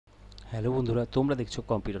Hello বন্ধুরা, তোমরা দেখছো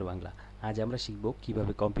কম্পিউটার বাংলা। আজ আমরা শিখব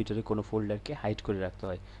কিভাবে কম্পিউটারে কোনো ফোল্ডারকে হাইড করে রাখতে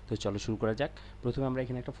হয়। তো চলো শুরু করা যাক। প্রথমে আমরা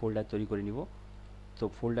এখানে একটা ফোল্ডার তৈরি করে নিব। তো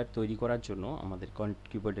ফোল্ডার তৈরি করার জন্য আমাদের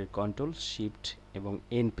কিবোর্ডের কন্ট্রোল শিফট এবং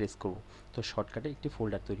এন প্রেস করব। তো শর্টকাটে একটি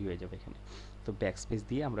ফোল্ডার তৈরি হয়ে যাবে এখানে। তো ব্যাকস্পেস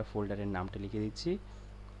দিয়ে আমরা ফোল্ডারের নামটা লিখে দিচ্ছি।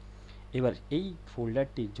 এবার এই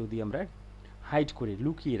ফোল্ডারটি যদি আমরা হাইড করে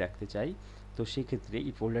লুকিয়ে রাখতে চাই, তো সেক্ষেত্রে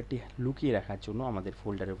এই ফোল্ডারটি লুকিয়ে রাখার জন্য আমাদের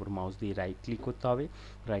ফোল্ডারের উপর মাউস দিয়ে রাইট ক্লিক করতে হবে।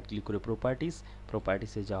 রাইট ক্লিক করে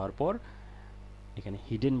প্রপার্টিসে যাওয়ার পর এখানে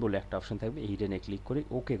হিডেন বলে একটা অপশন থাকবে, এই হিডেনে ক্লিক করে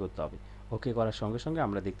ওকে করতে হবে। ওকে করার সঙ্গে সঙ্গে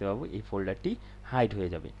আমরা দেখতে পাবো এই ফোল্ডারটি হাইড হয়ে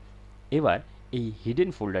যাবে। এবার এই হিডেন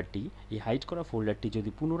ফোল্ডারটি, এই হাইড করা ফোল্ডারটি যদি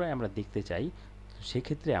পুনরায় আমরা দেখতে চাই,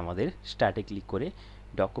 সেক্ষেত্রে আমাদের স্টার্টে ক্লিক করে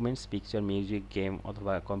ডকুমেন্টস, পিকচার, মিউজিক, গেম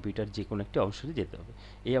অথবা কম্পিউটার যে কোনো একটি অপশনে যেতে হবে।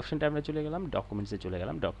 এই অপশনটা আমরা চলে গেলাম, ডকুমেন্টসে চলে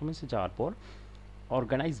গেলাম। ডকুমেন্টসে যাওয়ার পর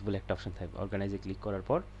অর্গানাইজ বলে একটা অপশন থাকবে, অর্গানাইজে ক্লিক করার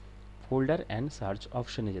পর ফোল্ডার অ্যান্ড সার্চ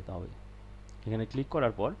অপশনে যেতে হবে। এখানে ক্লিক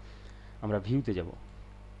করার পর আমরা ভিউতে যাব।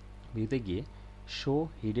 ভিউতে গিয়ে show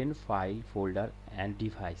hidden file folder and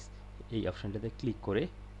device এই অপশনটাতে ক্লিক করে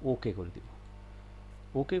ওকে করে দেব।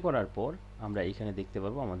 ওকে করার পর আমরা এখানে দেখতে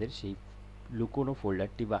পারবো আমাদের সেই লুকোনো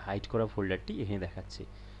ফোল্ডারটি বা হাইড করা ফোল্ডারটি এখানে দেখাচ্ছে।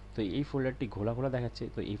 তো এই ফোল্ডারটি ঘোলা ঘোলা দেখাচ্ছে।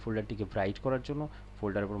 তো এই ফোল্ডারটিকে ব্রাইট করার জন্য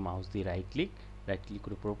ফোল্ডারের উপর মাউস দিয়ে রাইট ক্লিক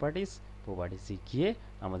করে প্রপার্টিসে গিয়ে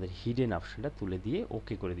আমাদের হিডেন অপশনটা তুলে দিয়ে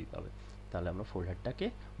ওকে করে দিতে হবে। তাহলে আমরা ফোল্ডারটাকে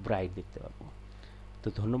ব্রাইট দেখতে পাবো। তো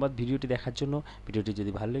ধন্যবাদ ভিডিওটি দেখার জন্য। ভিডিওটি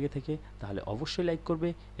যদি ভালো লেগে থাকে তাহলে অবশ্যই লাইক করবে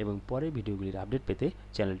এবং পরের ভিডিওগুলির আপডেট পেতে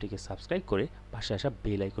চ্যানেলটিকে সাবস্ক্রাইব করে পাশে আসা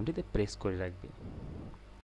বেল আইকনটিতে প্রেস করে রাখবে।